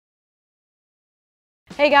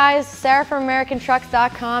Hey guys, Sarah from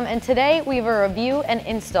AmericanTrucks.com, and today we have a review and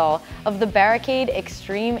install of the Barricade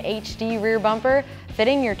Extreme HD rear bumper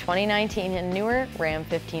fitting your 2019 and newer Ram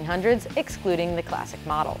 1500s, excluding the classic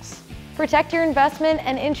models. Protect your investment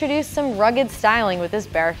and introduce some rugged styling with this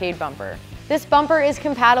Barricade bumper. This bumper is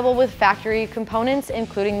compatible with factory components,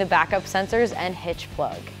 including the backup sensors and hitch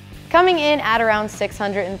plug. Coming in at around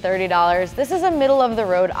 $630, this is a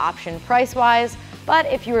middle-of-the-road option price-wise, but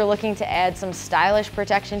if you are looking to add some stylish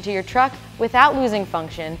protection to your truck without losing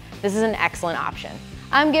function, this is an excellent option.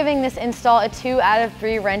 I'm giving this install a 2 out of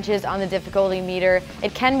 3 wrenches on the difficulty meter.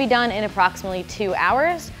 It can be done in approximately 2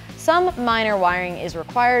 hours. Some minor wiring is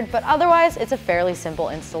required, but otherwise it's a fairly simple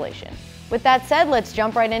installation. With that said, let's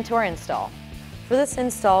jump right into our install. For this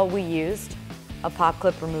install, we used a pop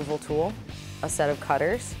clip removal tool, a set of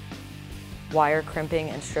cutters, wire crimping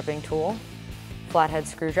and stripping tool, flathead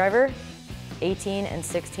screwdriver, 18 and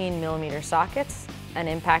 16 millimeter sockets, an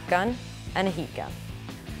impact gun, and a heat gun.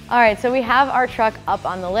 All right, so we have our truck up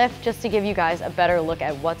on the lift just to give you guys a better look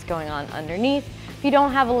at what's going on underneath. If you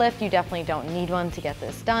don't have a lift, you definitely don't need one to get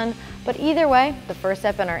this done. But either way, the first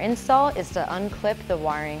step in our install is to unclip the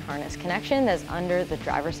wiring harness connection that's under the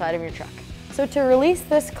driver's side of your truck. So to release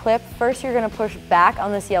this clip, first you're gonna push back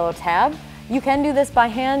on this yellow tab. You can do this by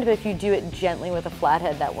hand, but if you do it gently with a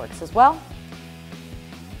flathead, that works as well.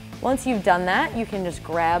 Once you've done that, you can just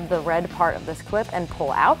grab the red part of this clip and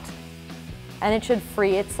pull out, and it should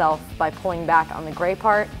free itself by pulling back on the gray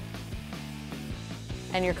part,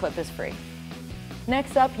 and your clip is free.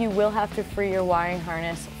 Next up, you will have to free your wiring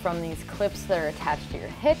harness from these clips that are attached to your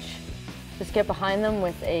hitch. Just get behind them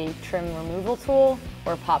with a trim removal tool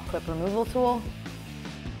or pop clip removal tool,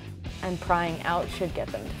 and prying out should get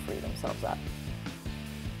them to free themselves up.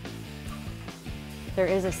 There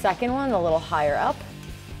is a second one a little higher up.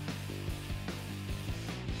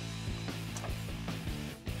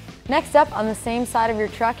 Next up, on the same side of your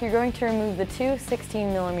truck, you're going to remove the two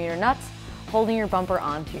 16 millimeter nuts holding your bumper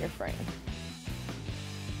onto your frame.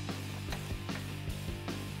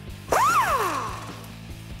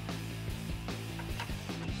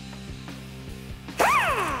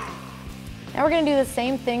 Now we're going to do the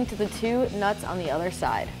same thing to the two nuts on the other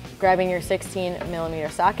side, grabbing your 16 millimeter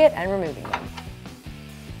socket and removing them.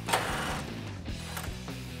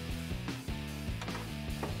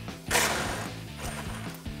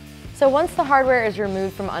 So once the hardware is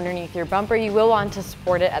removed from underneath your bumper, you will want to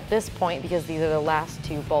support it at this point because these are the last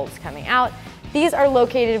two bolts coming out. These are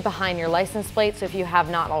located behind your license plate, so if you have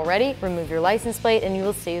not already, remove your license plate and you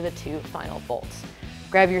will see the two final bolts.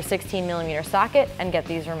 Grab your 16 millimeter socket and get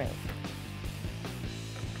these removed.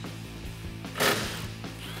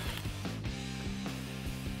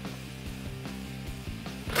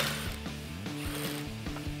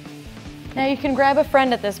 Now you can grab a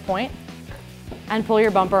friend at this point and pull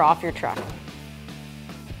your bumper off your truck.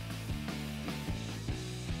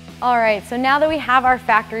 All right, so now that we have our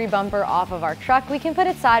factory bumper off of our truck, we can put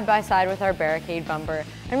it side by side with our Barricade bumper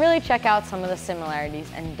and really check out some of the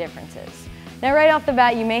similarities and differences. Now right off the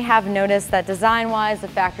bat, you may have noticed that design-wise, the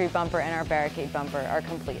factory bumper and our Barricade bumper are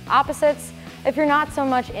complete opposites. If you're not so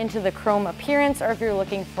much into the chrome appearance, or if you're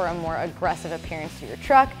looking for a more aggressive appearance to your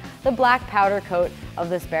truck, the black powder coat of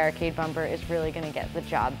this Barricade bumper is really gonna get the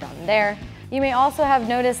job done there. You may also have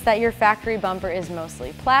noticed that your factory bumper is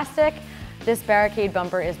mostly plastic. This Barricade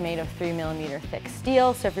bumper is made of 3 millimeter thick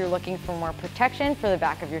steel, so if you're looking for more protection for the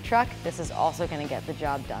back of your truck, this is also going to get the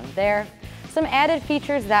job done there. Some added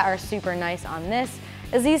features that are super nice on this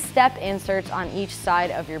is these step inserts on each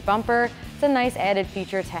side of your bumper. It's a nice added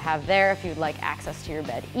feature to have there if you'd like access to your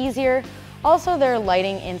bed easier. Also, there are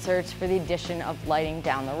lighting inserts for the addition of lighting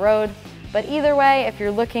down the road. But either way, if you're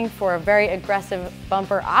looking for a very aggressive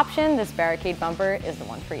bumper option, this Barricade bumper is the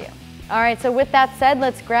one for you. All right, so with that said,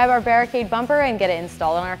 let's grab our Barricade bumper and get it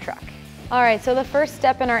installed on our truck. All right, so the first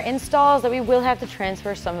step in our install is that we will have to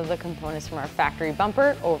transfer some of the components from our factory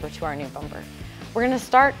bumper over to our new bumper. We're gonna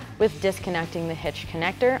start with disconnecting the hitch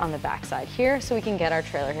connector on the back side here so we can get our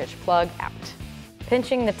trailer hitch plug out.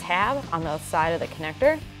 Pinching the tab on the side of the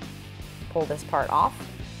connector, pull this part off,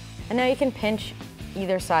 and now you can pinch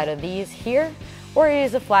either side of these here, or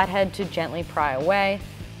use a flathead to gently pry away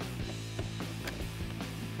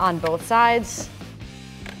on both sides,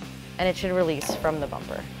 and it should release from the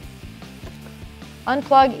bumper.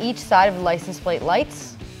 Unplug each side of the license plate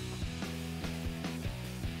lights.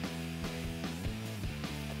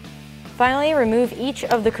 Finally, remove each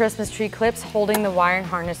of the Christmas tree clips holding the wiring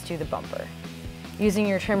harness to the bumper. Using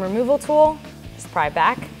your trim removal tool, just pry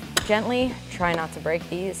back gently, try not to break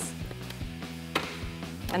these,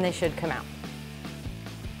 and they should come out.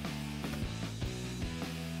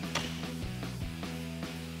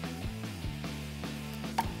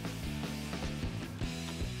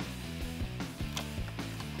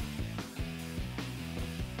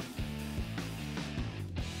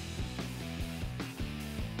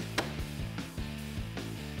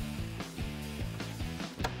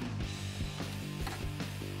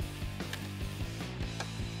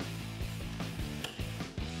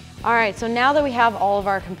 All right, so now that we have all of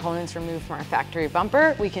our components removed from our factory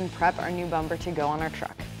bumper, we can prep our new bumper to go on our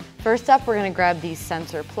truck. First up, we're gonna grab these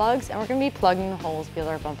sensor plugs and we're gonna be plugging the holes because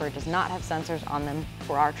our bumper does not have sensors on them,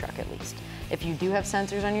 for our truck at least. If you do have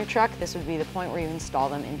sensors on your truck, this would be the point where you install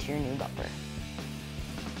them into your new bumper.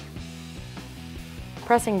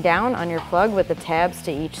 Pressing down on your plug with the tabs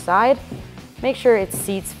to each side, make sure it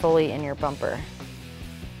seats fully in your bumper.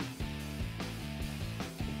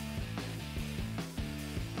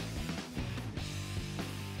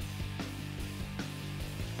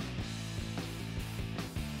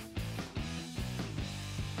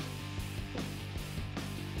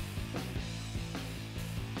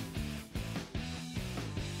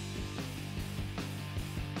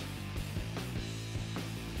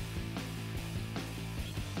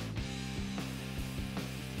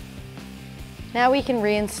 Now we can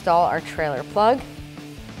reinstall our trailer plug.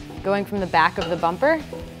 Going from the back of the bumper,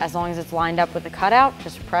 as long as it's lined up with the cutout,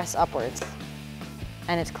 just press upwards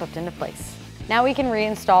and it's clipped into place. Now we can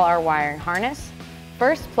reinstall our wiring harness.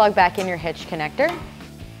 First, plug back in your hitch connector.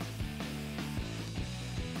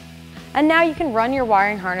 And now you can run your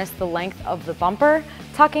wiring harness the length of the bumper,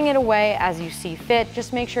 tucking it away as you see fit.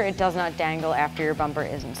 Just make sure it does not dangle after your bumper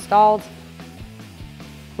is installed.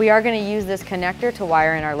 We are going to use this connector to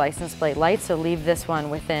wire in our license plate light, so leave this one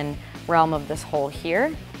within realm of this hole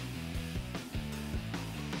here.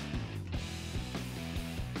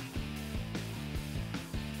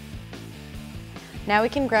 Now we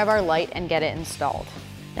can grab our light and get it installed.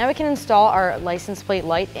 Now we can install our license plate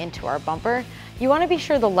light into our bumper. You want to be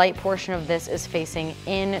sure the light portion of this is facing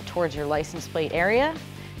in towards your license plate area.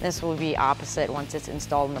 This will be opposite once it's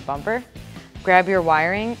installed in the bumper. Grab your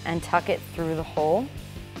wiring and tuck it through the hole.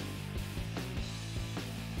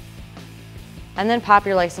 And then pop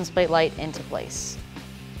your license plate light into place.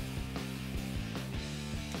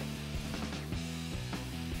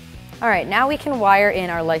 All right, now we can wire in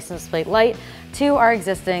our license plate light to our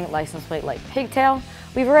existing license plate light pigtail.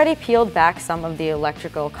 We've already peeled back some of the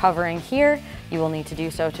electrical covering here. You will need to do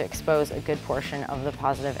so to expose a good portion of the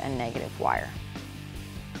positive and negative wire.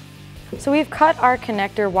 So we've cut our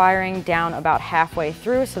connector wiring down about halfway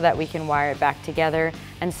through so that we can wire it back together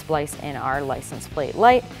and splice in our license plate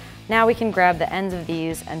light. Now we can grab the ends of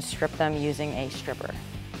these and strip them using a stripper.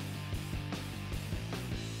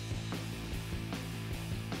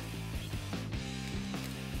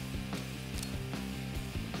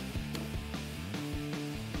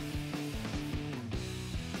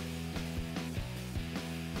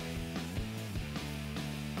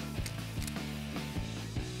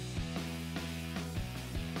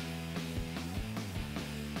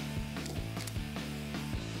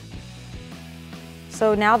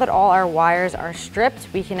 So now that all our wires are stripped,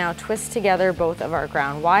 we can now twist together both of our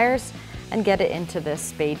ground wires and get it into this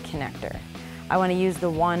spade connector. I want to use the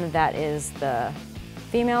one that is the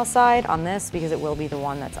female side on this because it will be the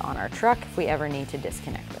one that's on our truck if we ever need to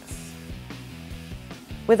disconnect this.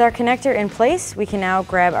 With our connector in place, we can now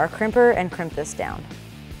grab our crimper and crimp this down.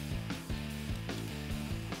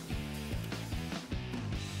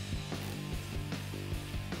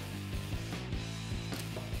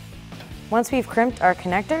 Once we've crimped our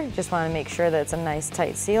connector, just want to make sure that it's a nice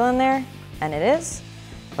tight seal in there, and it is.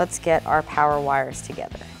 Let's get our power wires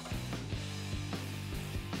together.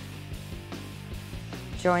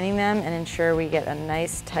 Joining them and ensure we get a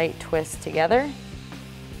nice tight twist together.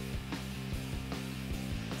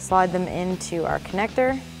 Slide them into our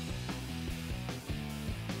connector.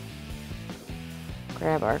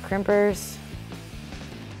 Grab our crimpers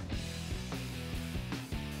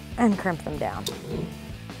and crimp them down.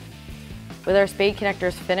 With our spade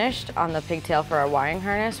connectors finished on the pigtail for our wiring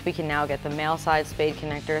harness, we can now get the male side spade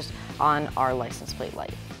connectors on our license plate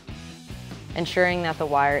light. Ensuring that the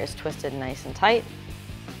wire is twisted nice and tight,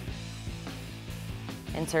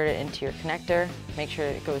 insert it into your connector, make sure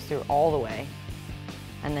it goes through all the way,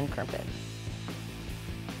 and then crimp it.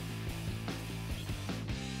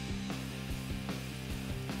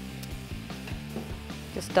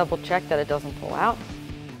 Just double check that it doesn't pull out,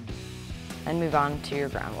 and move on to your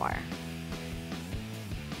ground wire.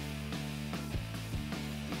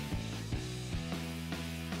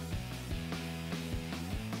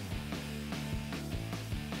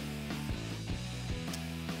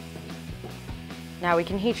 Now we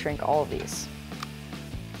can heat shrink all of these.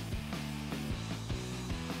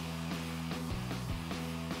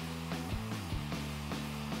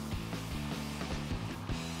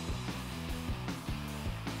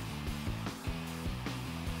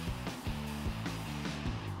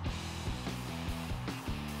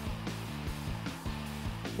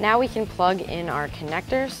 Now we can plug in our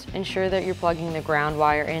connectors. Ensure that you're plugging the ground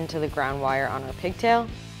wire into the ground wire on our pigtail.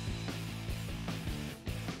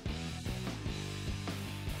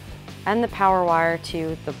 and the power wire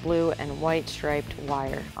to the blue and white striped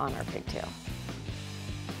wire on our pigtail.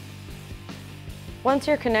 Once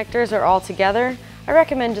your connectors are all together, I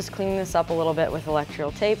recommend just cleaning this up a little bit with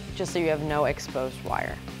electrical tape, just so you have no exposed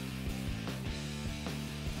wire.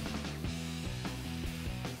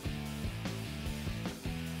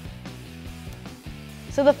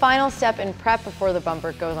 So the final step in prep before the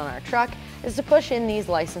bumper goes on our truck is to push in these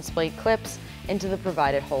license plate clips into the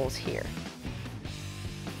provided holes here.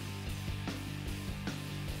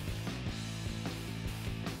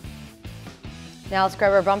 Now let's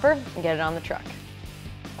grab our bumper and get it on the truck.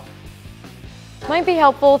 It might be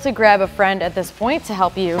helpful to grab a friend at this point to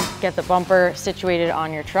help you get the bumper situated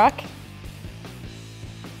on your truck.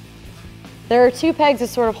 There are 2 pegs that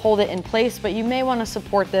sort of hold it in place, but you may want to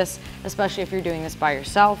support this, especially if you're doing this by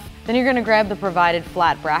yourself. Then you're going to grab the provided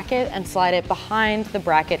flat bracket and slide it behind the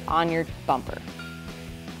bracket on your bumper.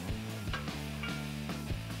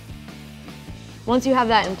 Once you have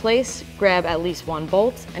that in place, grab at least 1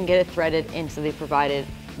 bolt and get it threaded into the provided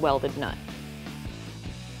welded nut.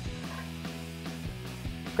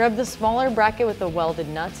 Grab the smaller bracket with the welded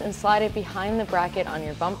nuts and slide it behind the bracket on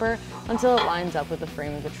your bumper until it lines up with the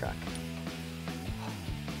frame of the truck.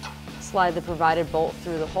 Slide the provided bolt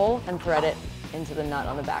through the hole and thread it into the nut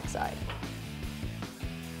on the backside.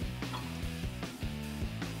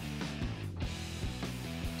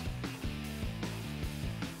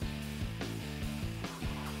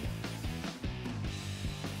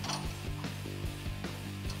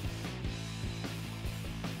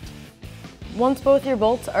 Once both your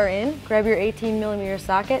bolts are in, grab your 18mm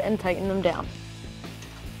socket and tighten them down.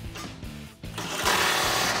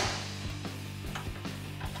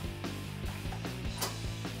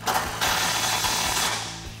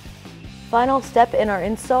 Final step in our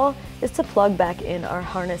install is to plug back in our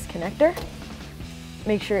harness connector.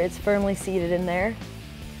 Make sure it's firmly seated in there.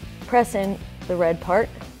 Press in the red part,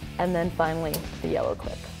 and then finally the yellow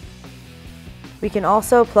clip. We can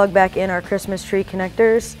also plug back in our Christmas tree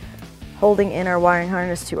connectors, holding in our wiring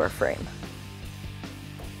harness to our frame.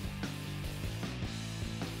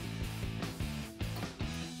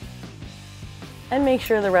 And make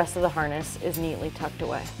sure the rest of the harness is neatly tucked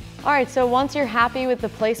away. All right, so once you're happy with the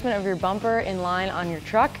placement of your bumper in line on your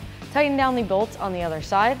truck, tighten down the bolts on the other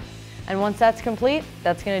side. And once that's complete,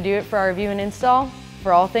 that's gonna do it for our review and install.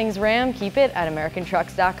 For all things Ram, keep it at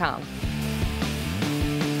AmericanTrucks.com.